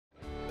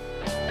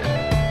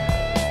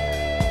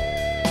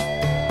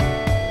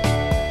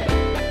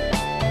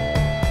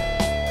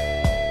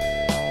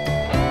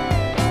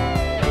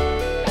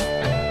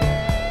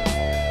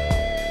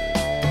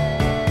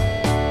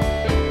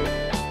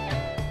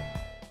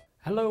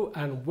Hello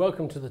and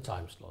welcome to the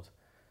Timeslot.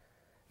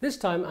 This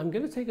time I'm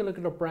going to take a look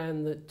at a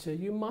brand that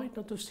you might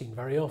not have seen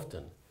very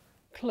often,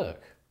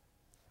 Clerc.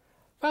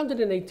 Founded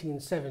in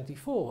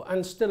 1874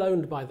 and still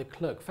owned by the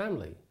Clerc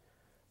family,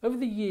 over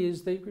the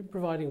years they've been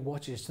providing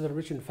watches to the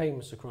rich and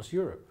famous across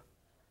Europe.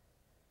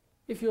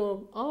 If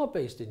you are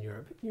based in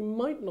Europe, you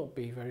might not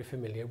be very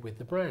familiar with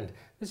the brand.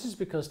 This is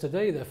because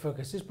today their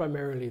focus is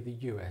primarily the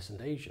US and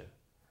Asia.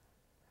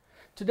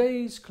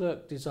 Today's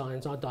Clerc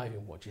designs are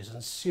diving watches,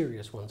 and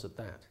serious ones at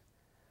that.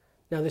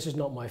 Now, this is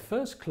not my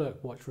first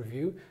Clerc watch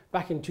review.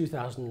 Back in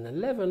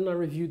 2011, I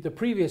reviewed the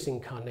previous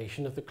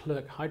incarnation of the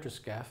Clerc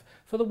Hydroscaph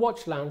for the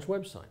Watch Lounge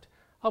website.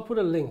 I'll put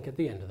a link at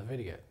the end of the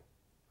video.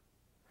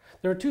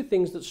 There are two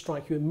things that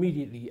strike you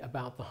immediately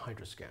about the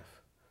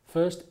Hydroscaph.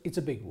 First, it's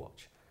a big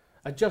watch.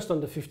 At just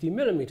under 50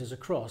 millimeters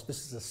across,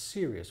 this is a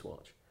serious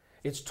watch.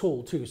 It's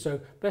tall too, so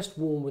best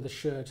worn with a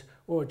shirt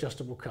or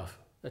adjustable cuff,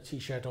 a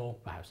t-shirt or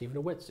perhaps even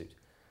a wetsuit.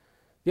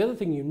 The other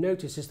thing you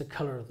notice is the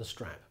colour of the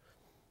strap.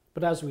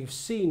 But as we've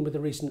seen with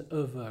the recent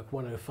Urwerk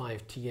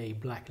 105 TA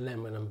black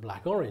lemon and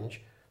black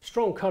orange,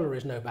 strong colour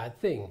is no bad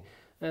thing.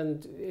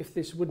 And if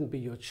this wouldn't be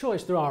your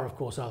choice, there are of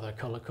course other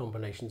colour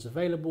combinations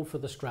available for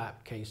the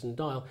strap, case and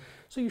dial,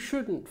 so you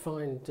shouldn't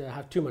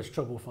have too much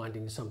trouble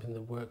finding something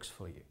that works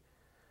for you.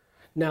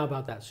 Now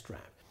about that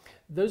strap.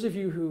 Those of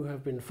you who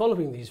have been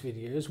following these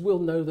videos will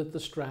know that the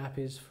strap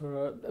is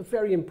for a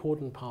very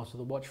important part of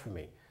the watch for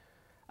me.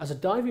 As a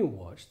diving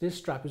watch, this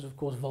strap is of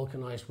course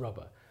vulcanized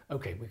rubber.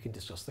 Okay, we can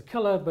discuss the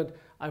colour, but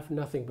I've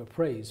nothing but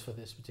praise for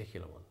this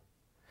particular one.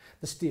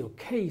 The steel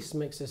case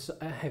makes this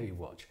a heavy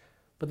watch,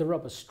 but the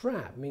rubber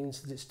strap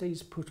means that it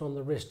stays put on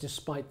the wrist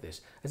despite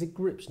this, as it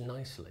grips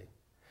nicely.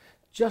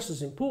 Just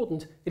as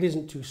important, it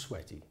isn't too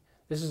sweaty.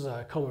 This is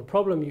a common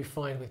problem you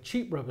find with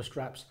cheap rubber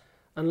straps,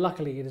 and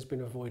luckily it has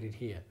been avoided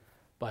here.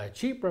 Buy a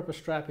cheap rubber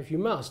strap if you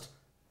must,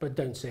 but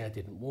don't say I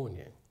didn't warn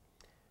you.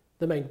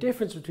 The main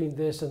difference between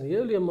this and the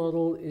earlier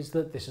model is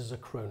that this is a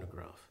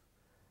chronograph.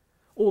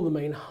 All the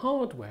main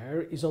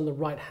hardware is on the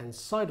right-hand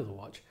side of the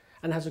watch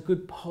and has a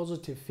good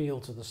positive feel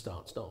to the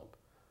start knob.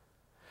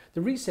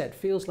 The reset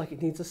feels like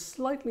it needs a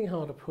slightly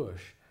harder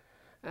push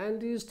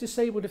and is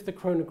disabled if the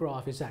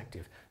chronograph is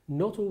active.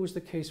 Not always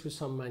the case with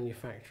some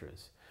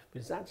manufacturers, but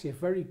it's actually a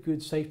very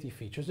good safety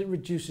feature as it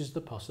reduces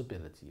the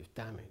possibility of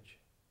damage.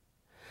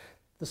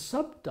 The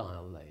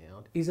sub-dial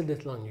layout is a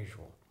little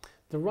unusual.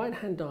 The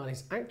right-hand dial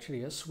is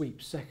actually a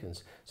sweep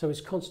seconds, so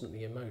it's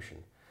constantly in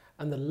motion.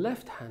 And the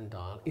left-hand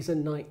dial is a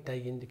night-day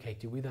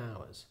indicator with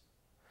hours.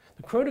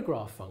 The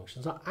chronograph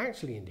functions are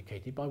actually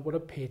indicated by what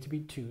appear to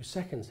be two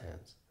seconds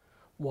hands,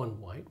 one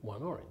white,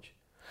 one orange.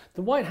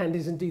 The white hand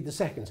is indeed the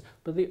seconds,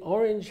 but the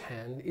orange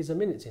hand is a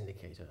minutes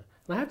indicator,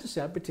 and I have to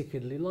say I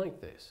particularly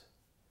like this.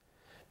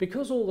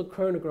 Because all the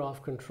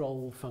chronograph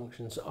control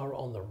functions are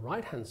on the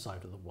right-hand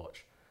side of the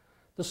watch,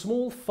 the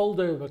small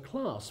fold-over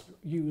clasp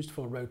used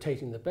for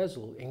rotating the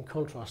bezel, in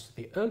contrast to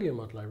the earlier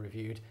model I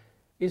reviewed,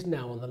 is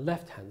now on the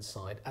left-hand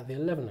side at the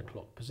 11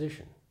 o'clock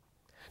position.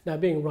 Now,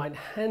 being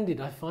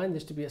right-handed, I find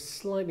this to be a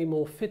slightly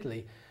more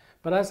fiddly,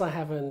 but as I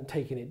haven't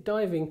taken it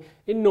diving,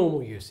 in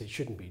normal use it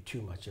shouldn't be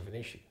too much of an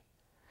issue.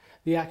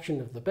 The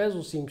action of the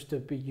bezel seems to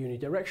be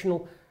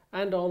unidirectional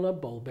and on a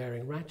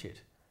ball-bearing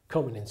ratchet.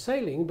 Common in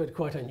sailing, but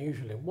quite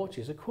unusual in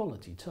watches, a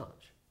quality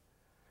touch.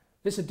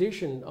 This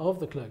edition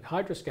of the Clerc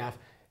Hydroscaph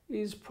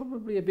is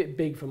probably a bit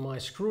big for my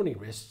scrawny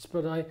wrists,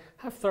 but I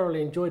have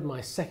thoroughly enjoyed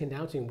my second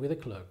outing with a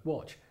Clerc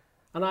watch,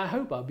 and I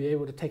hope I'll be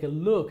able to take a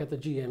look at the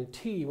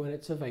GMT when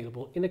it's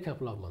available in a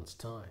couple of months'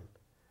 time.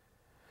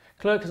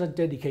 Clerc has a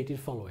dedicated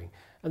following,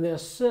 and they are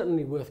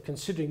certainly worth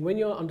considering when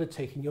you're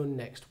undertaking your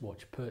next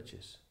watch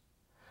purchase.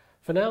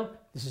 For now,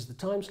 this is the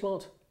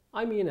Timeslot.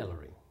 I'm Ian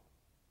Ellery.